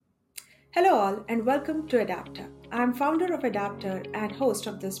Hello, all, and welcome to Adapter. I'm founder of Adapter and host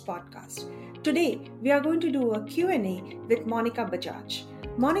of this podcast. Today, we are going to do a Q&A with Monica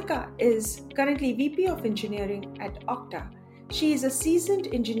Bajaj. Monica is currently VP of Engineering at Okta. She is a seasoned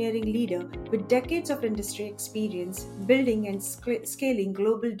engineering leader with decades of industry experience building and scaling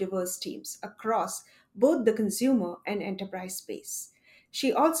global diverse teams across both the consumer and enterprise space.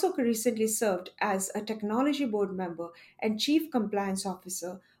 She also recently served as a technology board member and chief compliance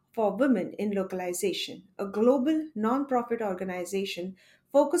officer for Women in Localization, a global nonprofit organization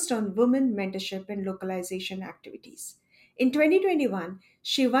focused on women mentorship and localization activities. In 2021,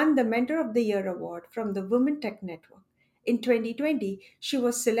 she won the Mentor of the Year award from the Women Tech Network. In 2020, she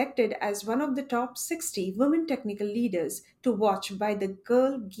was selected as one of the top 60 women technical leaders to watch by the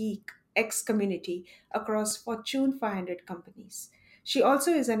Girl Geek X community across Fortune 500 companies. She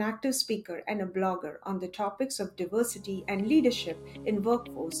also is an active speaker and a blogger on the topics of diversity and leadership in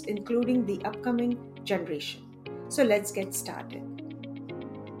workforce, including the upcoming generation. So let's get started.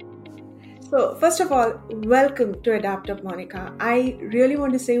 So, first of all, welcome to Adapt Up, Monica. I really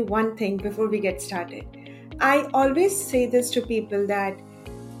want to say one thing before we get started. I always say this to people that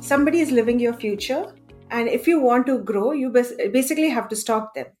somebody is living your future, and if you want to grow, you basically have to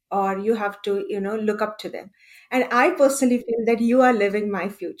stop them or you have to, look up to them. And I personally feel that you are living my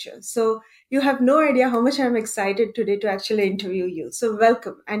future. So, you have no idea how much I'm excited today to actually interview you. So,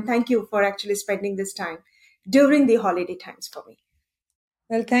 welcome and thank you for actually spending this time during the holiday times for me.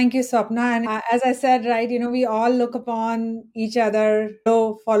 Well, thank you, Swapna. And as I said, right, we all look upon each other,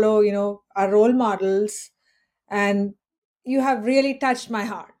 follow, our role models. And you have really touched my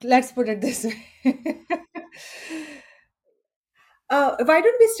heart. Let's put it this way. Why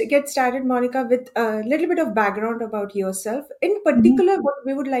don't we get started, Monica, with a little bit of background about yourself? In Mhm, particular, what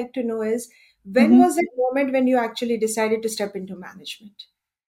we would like to know is when mhm. was that moment when you actually decided to step into management?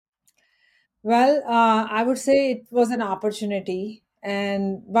 Well, I would say it was an opportunity.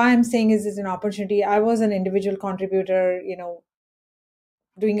 And why I'm saying is it's an opportunity. I was an individual contributor,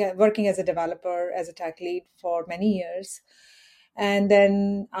 working as a developer, as a tech lead for many years. And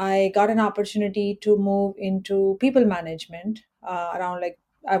then I got an opportunity to move into people management around, like,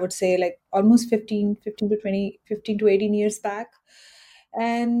 I would say, like almost 15 to 20, 15 to 18 years back.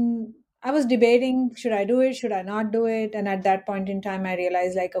 And I was debating, should I do it, should I not do it? And at that point in time, I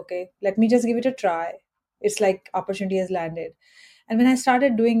realized, like, okay, let me just give it a try. It's like opportunity has landed. And when I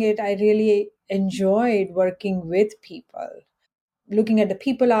started doing it, I really enjoyed working with people, looking at the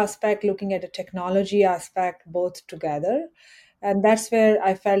people aspect, looking at the technology aspect, both together. And that's where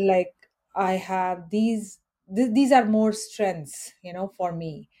I felt like I have these are more strengths, for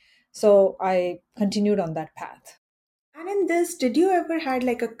me. So I continued on that path. And in this, did you ever had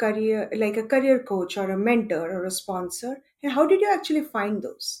like a career coach or a mentor or a sponsor? And how did you actually find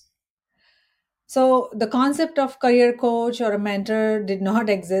those? So the concept of career coach or a mentor did not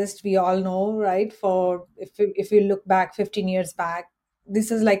exist. We all know, right? For if we look back 15 years back,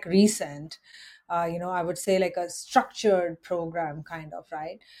 this is like recent. I would say like a structured program kind of,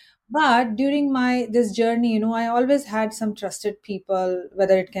 right? But during my this journey, I always had some trusted people,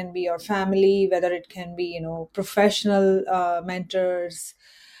 whether it can be your family, whether it can be, professional mentors,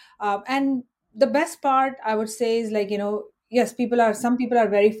 and the best part I would say is, like, yes, some people are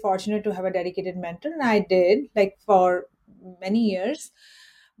very fortunate to have a dedicated mentor, and I did, like, for many years.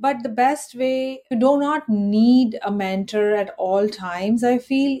 But the best way, you do not need a mentor at all times. I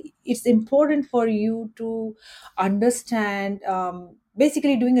feel it's important for you to understand,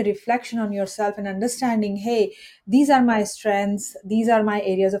 basically doing a reflection on yourself and understanding, hey, these are my strengths, these are my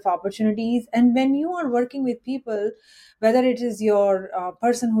areas of opportunities. And when you are working with people, whether it is your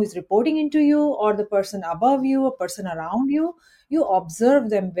person who is reporting into you, or the person above you, a person around you, you observe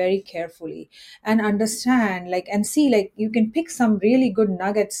them very carefully and understand, like, and see, like, you can pick some really good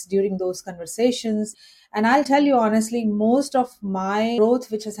nuggets during those conversations. And I'll tell you honestly, most of my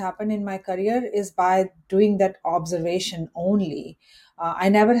growth which has happened in my career is by doing that observation only. I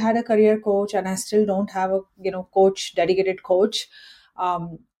never had a career coach, and I still don't have a coach, dedicated coach.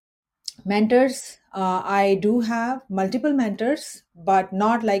 um, Mentors, I do have multiple mentors, but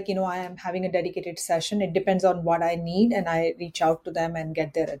not like, I am having a dedicated session. It depends on what I need, and I reach out to them and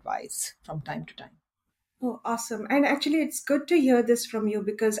get their advice from time to time. Oh, awesome. And actually, it's good to hear this from you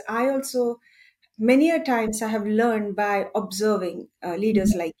because I also, many a times, I have learned by observing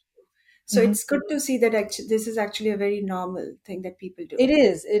leaders Mhm. like you. So Mhm. it's good to see that this is actually a very normal thing that people do. It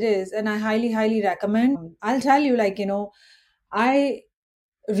is, and I highly, highly recommend. I'll tell you, like, I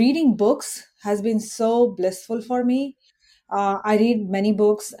reading books has been so blissful for me. I read many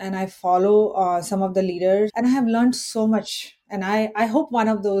books, and I follow some of the leaders, and I have learned so much. And I hope one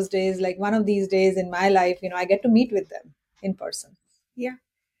of those days, like one of these days in my life, I get to meet with them in person. Yeah.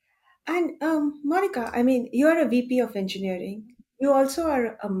 And Monica, I mean, you are a VP of engineering. You also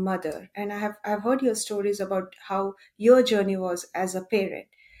are a mother, and I've heard your stories about how your journey was as a parent.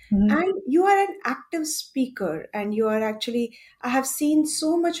 Mhm. And you are an active speaker, and you are actually, I have seen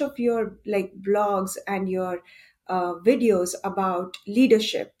so much of your like blogs and your videos about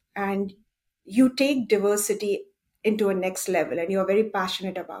leadership, and you take diversity into a next level, and you're very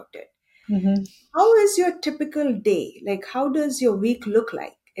passionate about it. Mhm. How is your typical day? Like, how does your week look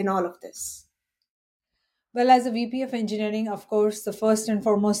like in all of this? Well, as a VP of engineering, of course, the first and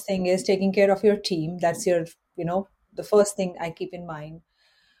foremost thing is taking care of your team. That's the first thing I keep in mind.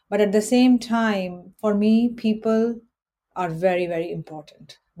 But at the same time, for me, people are very, very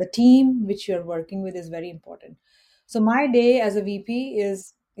important. The team which you're working with is very important. So my day as a VP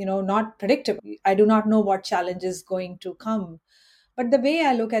is, not predictable. I do not know what challenge is going to come. But the way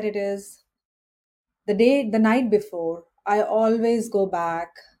I look at it is the night before, I always go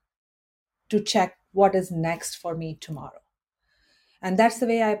back to check what is next for me tomorrow. And that's the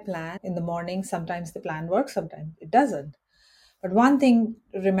way I plan in the morning. Sometimes the plan works, sometimes it doesn't. But one thing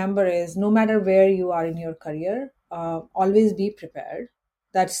to remember is no matter where you are in your career, always be prepared.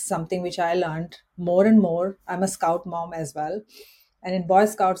 That's something which I learned more and more. I'm a scout mom as well. And in Boy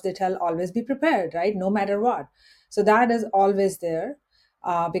Scouts, they tell always be prepared, right? No matter what. So that is always there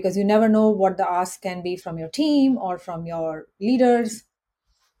because you never know what the ask can be from your team or from your leaders.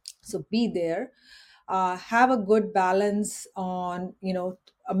 So be there. Have a good balance on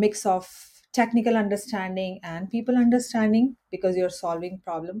a mix of technical understanding and people understanding, because you're solving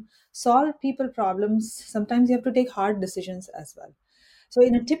problem. Solve people problems, sometimes you have to take hard decisions as well. So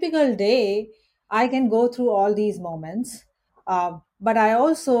in a typical day, I can go through all these moments, but I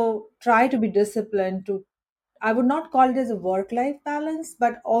also try to be disciplined to, I would not call it as a work life balance,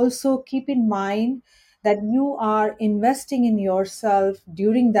 but also keep in mind that you are investing in yourself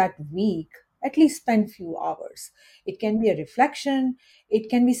during that week. At least spend few hours. It can be a reflection. It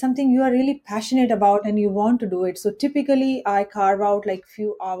can be something you are really passionate about and you want to do it. So typically, I carve out like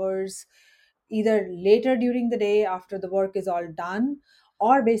few hours either later during the day after the work is all done,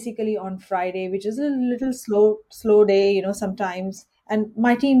 or basically on Friday, which is a little slow day, sometimes. And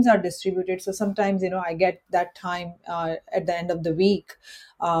my teams are distributed, so sometimes I get that time at the end of the week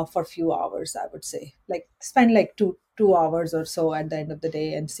for few hours. I would say like spend like two hours or so at the end of the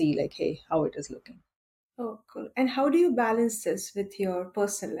day and see like, hey, how it is looking. Oh, cool. And how do you balance this with your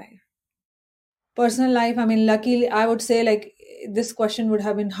personal life? Personal life, I mean, luckily, I would say like this question would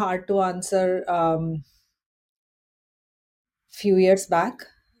have been hard to answer few years back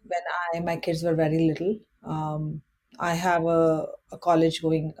when my kids were very little. I have a college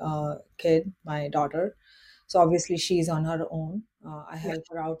going kid, my daughter. So obviously she's on her own. I Yeah. help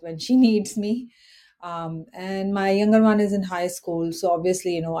her out when she needs me. And my younger one is in high school. So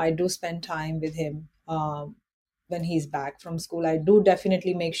obviously, I do spend time with him. When he's back from school, I do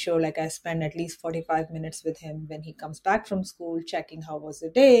definitely make sure like I spend at least 45 minutes with him when he comes back from school, checking how was the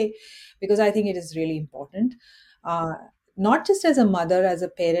day, because I think it is really important. Uh, Not just as a mother, as a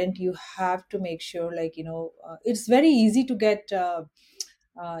parent, you have to make sure like it's very easy to get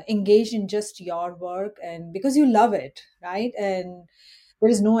engaged in just your work, and because you love it, right? And there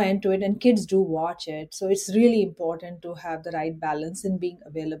is no end to it, and kids do watch it. So it's really important to have the right balance in being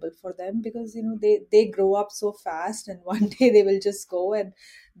available for them, because they grow up so fast, and one day they will just go, and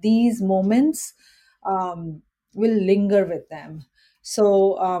these moments um, will linger with them.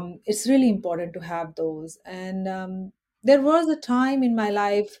 So it's really important to have those. And there was a time in my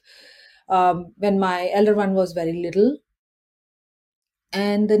life when my elder one was very little,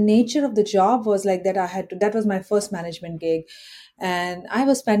 and the nature of the job was like that. That was my first management gig, and I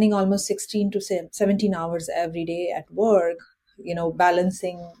was spending almost 16 to 17 hours every day at work,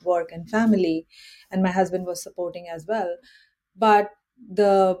 balancing work and family, and my husband was supporting as well. But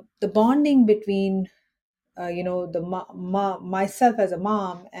the bonding between myself as a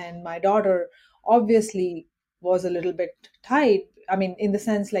mom and my daughter obviously was a little bit tight. I mean, in the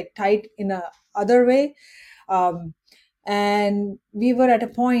sense like tight in a other way. um, and we were at a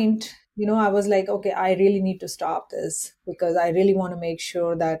point, I was like, okay, I really need to stop this, because I really want to make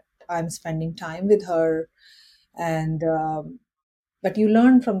sure that I'm spending time with her. And but you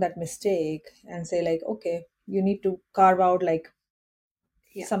learn from that mistake and say like, okay, you need to carve out like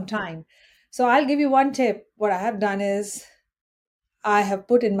Yeah. some time. So I'll give you one tip. What I have done is I have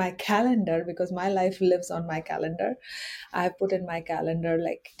put in my calendar, because my life lives on my calendar. I have put in my calendar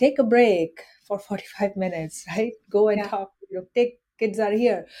like take a break for 45 minutes, right? Go and Yeah. talk, take kids are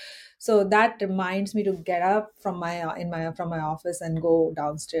here. So that reminds me to get up from my from my office and go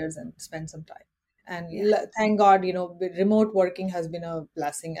downstairs and spend some time. And Yeah, thank God, remote working has been a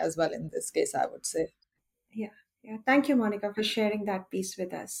blessing as well in this case, I would say. yeah, yeah. Thank you, Monica, for sharing that piece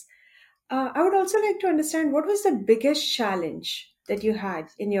with us. I would also like to understand what was the biggest challenge that you had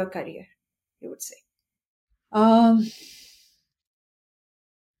in your career, you would say. um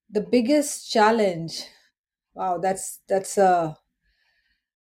the biggest challenge, wow, that's a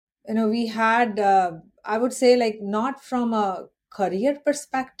we had I would say, like, not from a career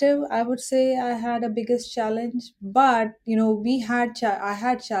perspective, I would say I had a biggest challenge, but I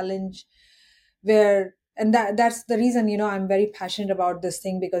had challenge where, and that's the reason, I'm very passionate about this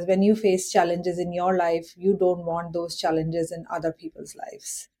thing, because when you face challenges in your life, you don't want those challenges in other people's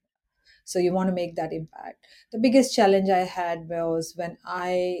lives. So you want to make that impact. The biggest challenge I had was when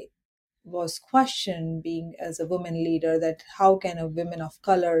I was questioned, being as a woman leader, that how can a woman of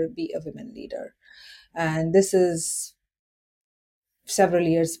color be a women leader. And this is several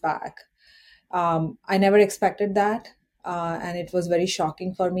years back. I never expected that, and it was very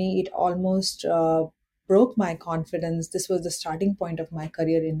shocking for me. It almost broke my confidence. This was the starting point of my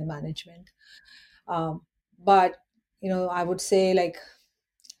career in the management. But I would say, like,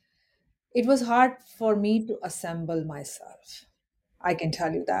 it was hard for me to assemble myself, I can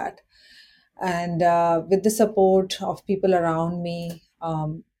tell you that. And with the support of people around me,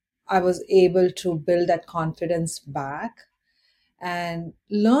 I was able to build that confidence back, and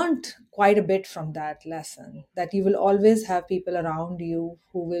learned quite a bit from that lesson, that you will always have people around you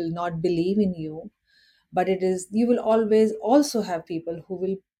who will not believe in you, but it is you will always also have people who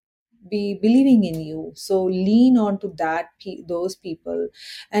will be believing in you. So lean on to those people,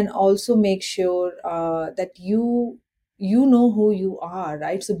 and also make sure that you know who you are,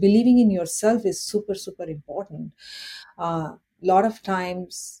 right? So believing in yourself is super super important. A lot of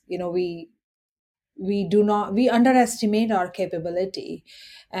times, we underestimate our capability,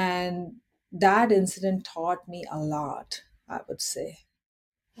 and that incident taught me a lot, I would say.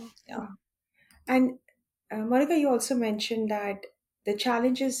 Oh, Yeah. wow. And Monica, you also mentioned that the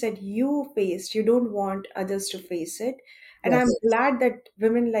challenges that you faced, you don't want others to face it. And I'm Yes. glad that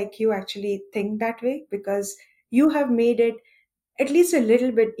women like you actually think that way, because you have made it at least a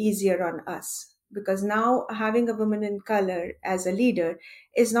little bit easier on us. Because now having a woman in color as a leader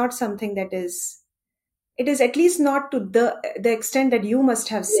is not something that is, it is at least not to the extent that you must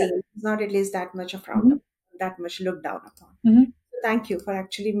have Yeah. seen. It's not at least that much of frowned Mhm. upon, that much looked down upon. Mhm. Thank you for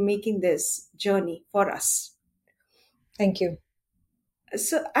actually making this journey for us. Thank you.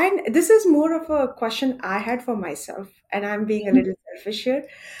 So, and this is more of a question I had for myself, and I'm being a Mhm. little selfish here.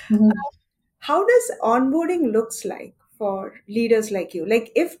 Mhm. How does onboarding looks like for leaders like you?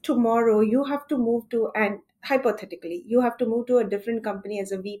 Like, if tomorrow you have to move to, and hypothetically, you have to move to a different company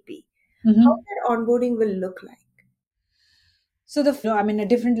as a VP, how Mhm. that onboarding will look like? I mean,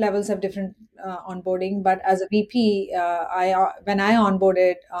 different levels have different onboarding. But as a VP, I when I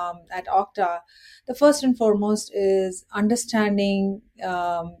onboarded at Okta, the first and foremost is understanding,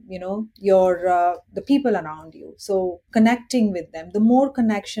 your the people around you. So connecting with them. The more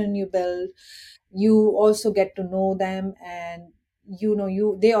connection you build, you also get to know them, and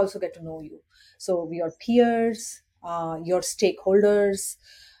they also get to know you. So your peers, your stakeholders,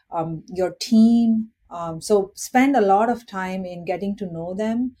 your team. So spend a lot of time in getting to know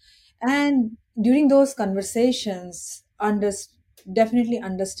them, and during those conversations, definitely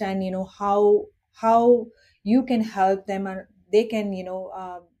understand, how you can help them, and they can,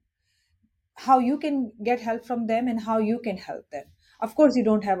 how you can get help from them, and how you can help them. Of course, you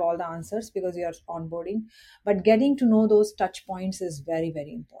don't have all the answers because you are onboarding, but getting to know those touch points is very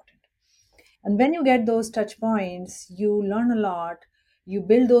very important. And when you get those touch points, you learn a lot. You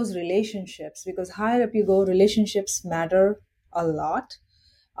build those relationships, because higher up you go, relationships matter a lot.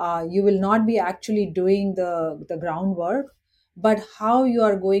 You will not be actually doing the groundwork, but how you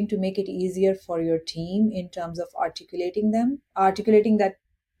are going to make it easier for your team in terms of articulating that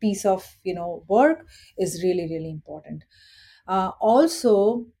piece of work is really really important.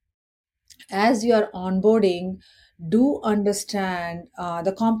 Also, as you are onboarding, do understand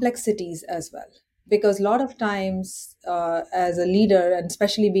the complexities as well, because a lot of times, as a leader, and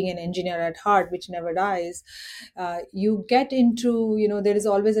especially being an engineer at heart, which never dies, you get into, there is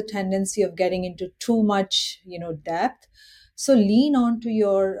always a tendency of getting into too much depth. So lean on to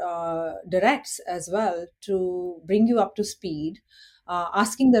your directs as well to bring you up to speed.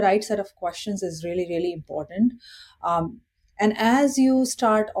 Asking the right set of questions is really really important. Um, and as you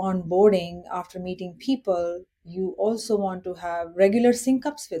start onboarding after meeting people, you also want to have regular sync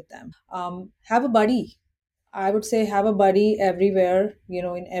ups with them. Have a buddy, I would say have a buddy everywhere,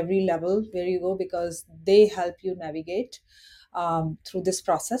 in every level where you go, because they help you navigate through this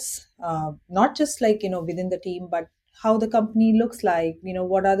process. Not just like, within the team, but how the company looks like,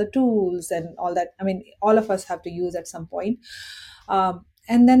 what are the tools and all that. I mean, all of us have to use at some point.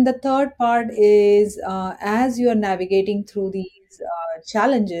 And then the third part is as you are navigating through these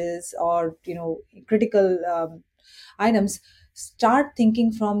challenges or, critical items, start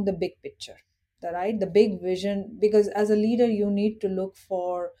thinking from the big picture, right? The big vision, because as a leader you need to look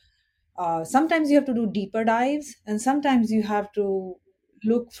for, sometimes you have to do deeper dives, and sometimes you have to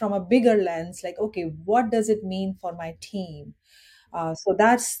look from a bigger lens, like, okay, what does it mean for my team? So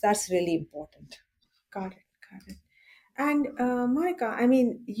that's really important. Got it. Got it. And Monica, I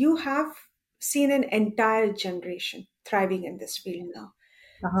mean, you have seen an entire generation thriving in this field now.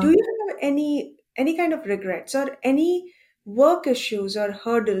 Do Uh-huh. you have any kind of regrets or any work issues or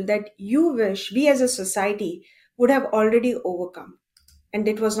hurdle that you wish we as a society would have already overcome, and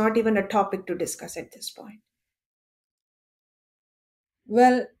it was not even a topic to discuss at this point?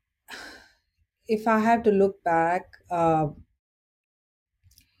 Well, if I have to look back, I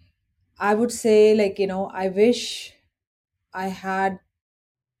would say, like, I wish I had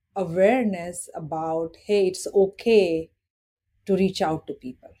awareness about, hey, it's okay to reach out to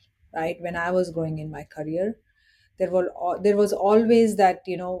people, right? When I was growing in my career, there was always that,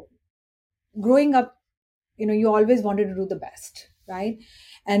 growing up, you always wanted to do the best, right?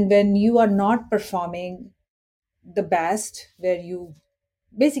 And when you are not performing the best, where you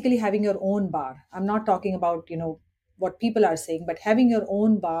basically having your own bar, I'm not talking about, what people are saying, but having your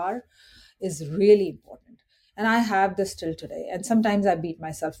own bar is really important. And I have this till today, and sometimes I beat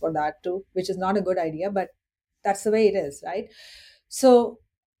myself for that too, which is not a good idea, but that's the way it is, right? So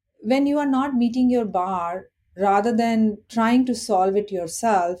when you are not meeting your bar, rather than trying to solve it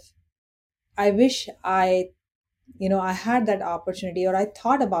yourself, I wish I had that opportunity, or I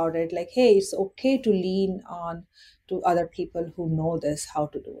thought about it, like, hey, it's okay to lean on to other people who know this, how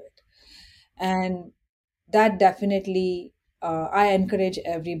to do it. And that definitely, I encourage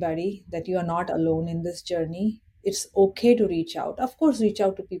everybody that you are not alone in this journey. It's okay to reach out. Of course, reach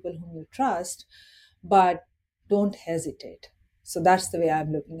out to people whom you trust, but don't hesitate. So that's the way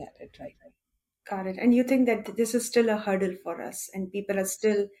I'm looking at it right now. Got it. And you think that this is still a hurdle for us and people are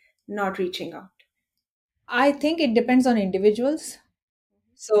still not reaching out? I think it depends on individuals.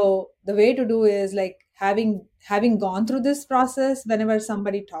 So the way to do is like having gone through this process, whenever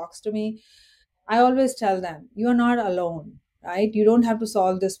somebody talks to me, I always tell them, you are not alone, right? You don't have to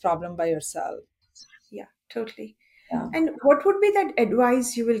solve this problem by yourself. Yeah, totally. Yeah. And what would be that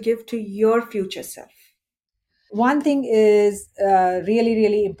advice you will give to your future self? One thing is really,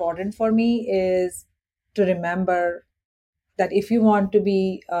 really important for me is to remember that if you want to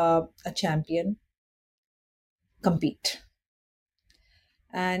be a champion, compete.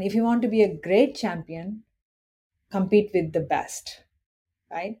 And if you want to be a great champion, compete with the best,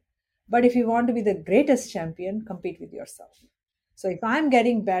 right? But if you want to be the greatest champion, compete with yourself. So if I'm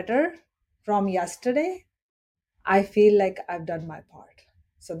getting better from yesterday, I feel like I've done my part.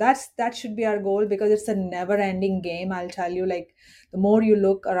 So that should be our goal, because it's a never ending game. I'll tell you, like, the more you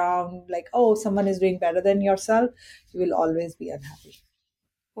look around, like, oh, someone is doing better than yourself, you will always be unhappy.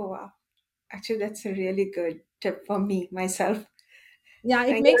 Oh, wow. Actually, that's a really good tip for me, myself. Yeah,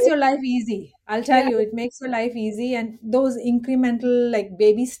 it Thank makes you. your life easy. I'll tell Yeah, you, it makes your life easy. And those incremental, like,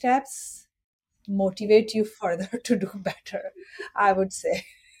 baby steps motivate you further to do better, I would say.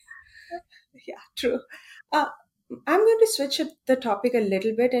 yeah, true. Uh, I'm going to switch the topic a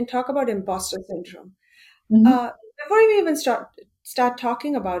little bit and talk about imposter syndrome. Mhm. Before we even start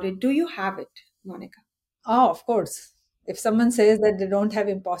talking about it, do you have it, Monica? Oh, of course. If someone says that they don't have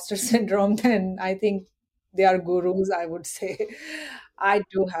imposter syndrome, then I think they are gurus, I would say. I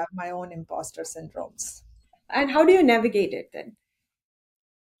do have my own imposter syndromes. And how do you navigate it then?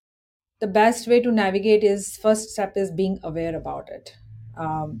 The best way to navigate is, first step is being aware about it.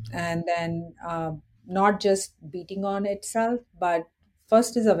 And then not just beating on itself, but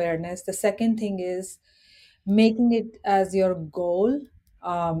first is awareness. The second thing is making it as your goal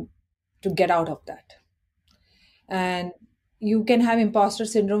um, to get out of that. And you can have imposter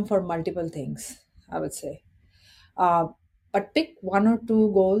syndrome for multiple things, I would say. uh, but pick one or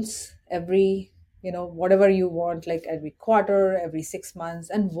two goals every, whatever you want, like every quarter, every 6 months,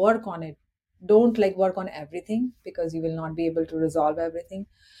 and work on it. Don't like work on everything, because you will not be able to resolve everything.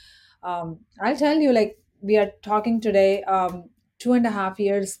 I'll tell you, like, we are talking today, 2.5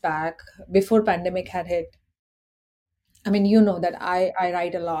 years back, before pandemic had hit. I mean, that I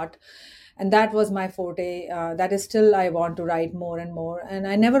write a lot, and that was my forte. That is still I want to write more and more, and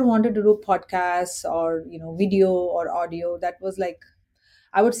I never wanted to do podcasts or video or audio. That was like,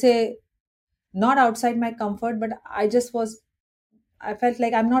 I would say, not outside my comfort, but I felt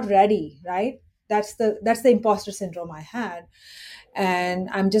like I'm not ready, right? That's the imposter syndrome I had, and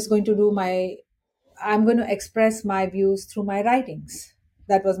I'm going to express my views through my writings.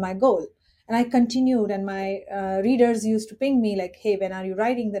 That was my goal. And I continued, and my readers used to ping me, like, hey, when are you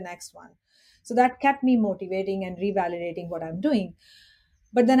writing the next one? So that kept me motivating and revalidating what I'm doing.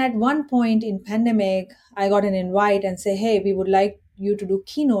 But then at one point in pandemic, I got an invite and say, hey, we would like you to do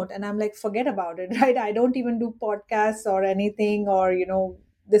keynote. And I'm like, forget about it, right? I don't even do podcasts or anything, or,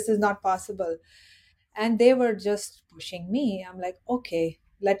 this is not possible. And they were just pushing me. I'm like, okay,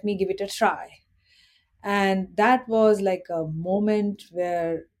 let me give it a try. And that was like a moment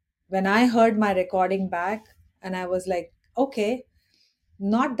where, when I heard my recording back, and I was like, okay,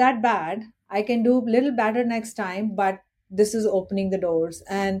 not that bad. I can do a little better next time, but this is opening the doors.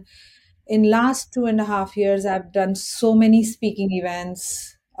 And in last 2.5 years, I've done so many speaking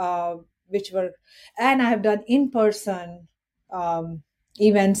events, which were, and I have done in-person um,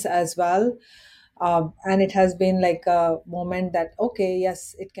 events as well. And it has been like a moment that, okay,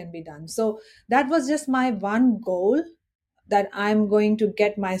 yes, it can be done. So that was just my one goal, that I'm going to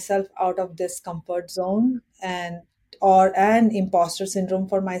get myself out of this comfort zone, and or an imposter syndrome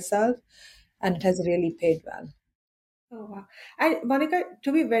for myself, and it has really paid well. Oh, wow. And Monica,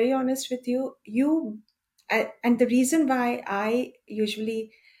 to be very honest with you, and the reason why I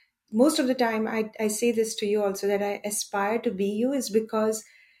usually, most of the time, I say this to you also, that I aspire to be you, is because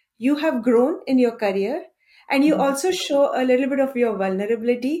you have grown in your career, and you Mhm. also show a little bit of your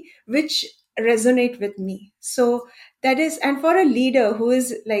vulnerability, which resonate with me. So that is, and for a leader who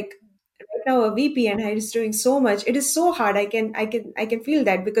is like right now a VP and is doing so much, it is so hard. I can feel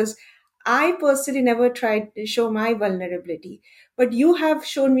that, because I personally never tried to show my vulnerability, but you have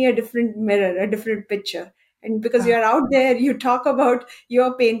shown me a different mirror, a different picture. And because Uh, you're out there, you talk about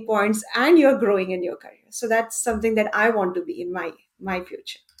your pain points and you're growing in your career. So that's something that I want to be in my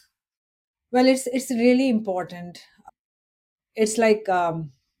future. well, it's really important. It's like,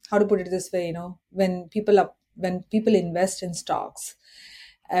 how to put it this way, when people invest in stocks,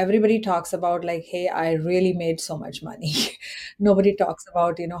 everybody talks about, like, hey, I really made so much money. Nobody talks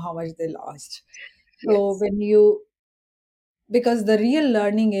about how much they lost. So Yes. when you because the real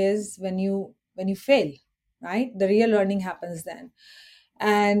learning is when you fail, right? The real learning happens then.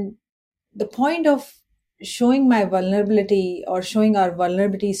 And the point of showing my vulnerability, or showing our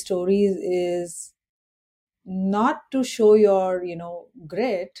vulnerability stories, is not to show your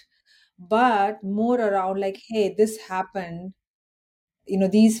grit, but more around, like, hey, this happened,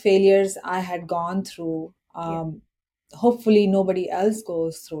 these failures I had gone through. Yeah. Hopefully nobody else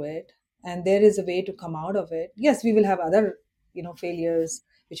goes through it, and there is a way to come out of it. Yes, we will have other failures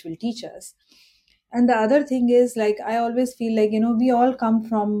which will teach us. And the other thing is, like, I always feel like, we all come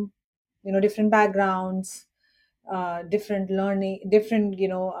from different backgrounds, different learning, different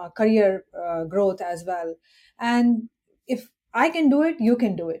career growth as well. And if I can do it, you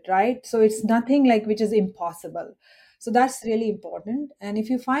can do it, right? So it's nothing like which is impossible. So that's really important. And if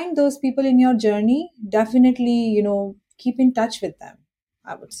you find those people in your journey, definitely keep in touch with them,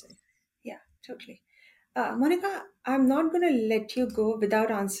 I would say. Yeah, totally. Monica, I'm not going to let you go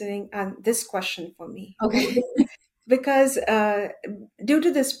without answering this question for me. Okay. Because due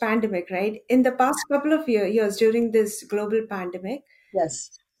to this pandemic, right, in the past couple of years during this global pandemic,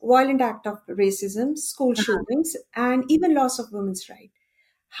 Yes. violent act of racism, school shootings, and even loss of women's rights.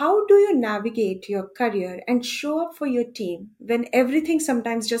 How do you navigate your career and show up for your team when everything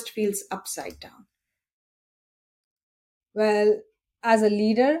sometimes just feels upside down? Well, as a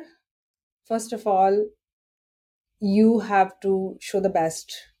leader, first of all, you have to show the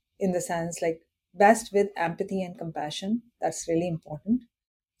best, in the sense, like, best with empathy and compassion. That's really important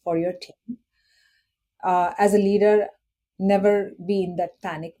for your team. As a leader, never be in that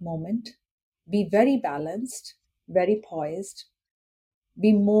panic moment. Be very balanced, very poised,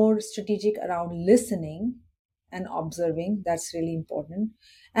 be more strategic around listening and observing. That's really important.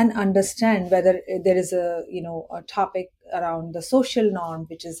 And understand whether there is a topic around the social norm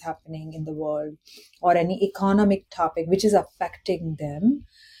which is happening in the world, or any economic topic which is affecting them.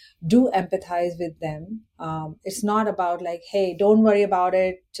 Do empathize with them. It's not about, like, hey, don't worry about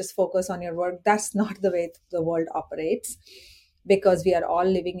it, just focus on your work. That's not the way the world operates, because we are all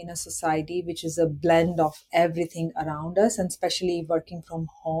living in a society which is a blend of everything around us, and especially working from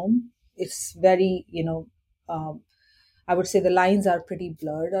home. It's very, um, I would say the lines are pretty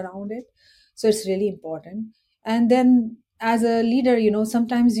blurred around it. So it's really important. And then as a leader,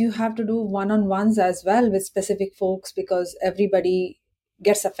 sometimes you have to do one-on-ones as well with specific folks because everybody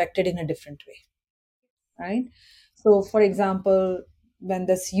gets affected in a different way, right? So, for example, when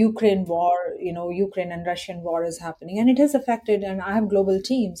this Ukraine war, Ukraine and Russian war is happening, and it has affected, and I have global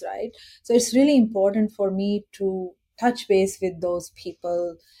teams, right? So, it's really important for me to touch base with those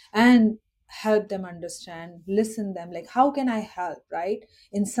people and help them understand, listen them, like, how can I help, right?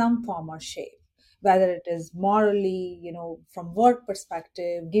 In some form or shape, whether it is morally, from work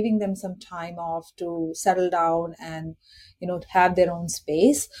perspective, giving them some time off to settle down and, have their own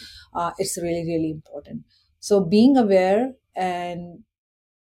space. It's really, really important. So being aware and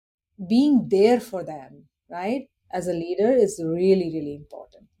being there for them, right, as a leader is really, really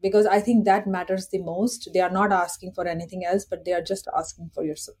important, because I think that matters the most. They are not asking for anything else, but they are just asking for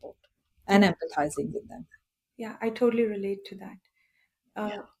your support and empathizing with them. Yeah, I totally relate to that. Yeah.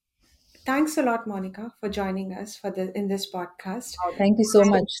 Uh, Thanks a lot, Monica, for joining us for the in this podcast. Oh, thank you so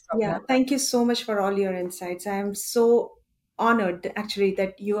much, Yeah, Swapna. thank you so much for all your insights. I am so honored actually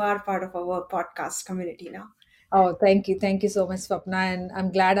that you are part of our podcast community now. Oh, thank you. Thank you so much, Swapna. And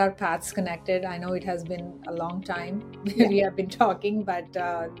I'm glad our paths connected. I know it has been a long time Yeah, we have been talking, but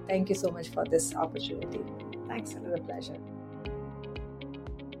thank you so much for this opportunity. thanks a It was lot. a pleasure.